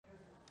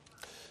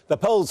The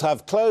polls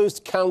have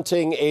closed,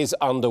 counting is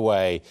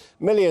underway.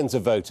 Millions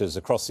of voters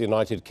across the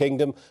United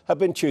Kingdom have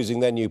been choosing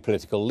their new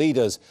political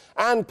leaders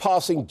and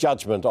passing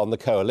judgment on the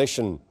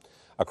coalition.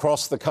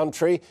 Across the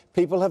country,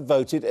 people have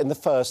voted in the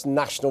first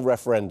national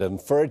referendum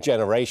for a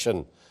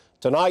generation.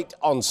 Tonight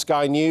on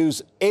Sky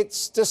News,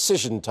 it's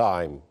decision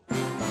time.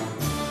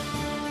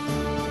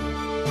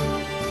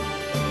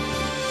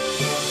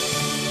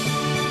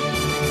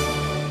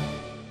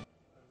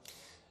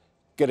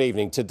 Good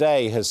evening.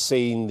 Today has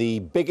seen the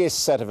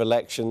biggest set of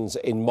elections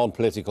in modern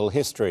political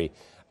history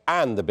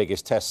and the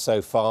biggest test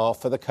so far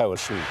for the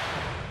coalition.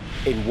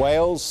 In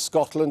Wales,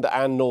 Scotland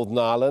and Northern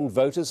Ireland,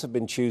 voters have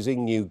been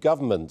choosing new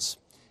governments.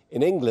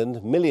 In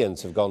England,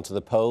 millions have gone to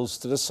the polls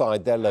to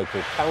decide their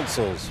local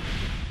councils.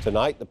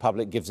 Tonight, the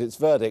public gives its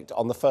verdict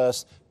on the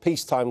first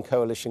peacetime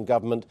coalition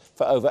government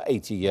for over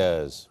 80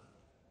 years.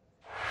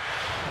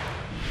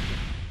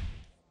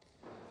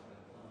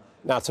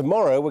 Now,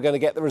 tomorrow, we're going to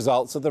get the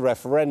results of the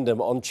referendum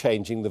on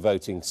changing the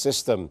voting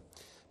system.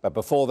 But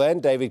before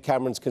then, David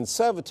Cameron's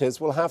Conservatives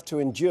will have to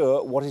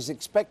endure what is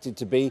expected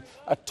to be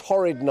a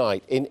torrid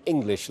night in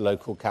English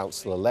local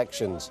council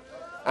elections,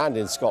 and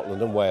in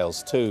Scotland and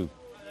Wales too.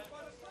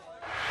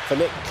 For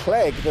Nick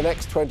Clegg, the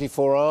next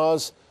 24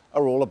 hours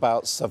are all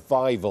about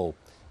survival.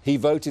 He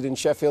voted in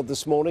Sheffield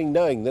this morning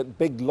knowing that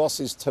big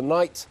losses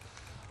tonight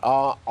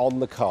are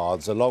on the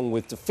cards, along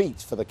with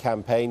defeat for the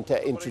campaign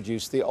to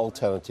introduce the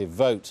alternative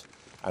vote.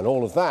 And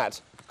all of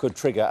that could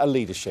trigger a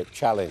leadership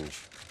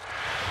challenge.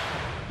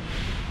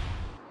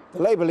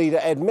 The Labour leader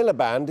Ed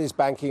Miliband is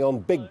banking on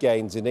big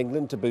gains in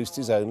England to boost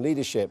his own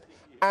leadership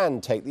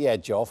and take the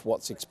edge off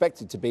what's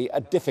expected to be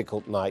a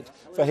difficult night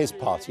for his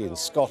party in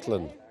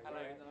Scotland.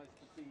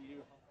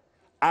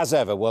 As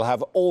ever, we'll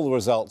have all the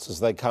results as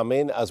they come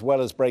in, as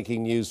well as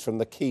breaking news from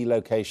the key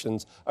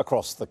locations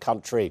across the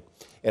country.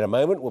 In a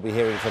moment, we'll be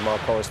hearing from our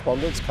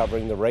correspondents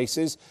covering the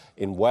races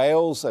in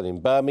Wales and in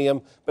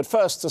Birmingham. But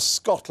first to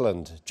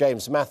Scotland.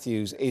 James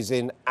Matthews is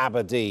in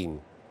Aberdeen.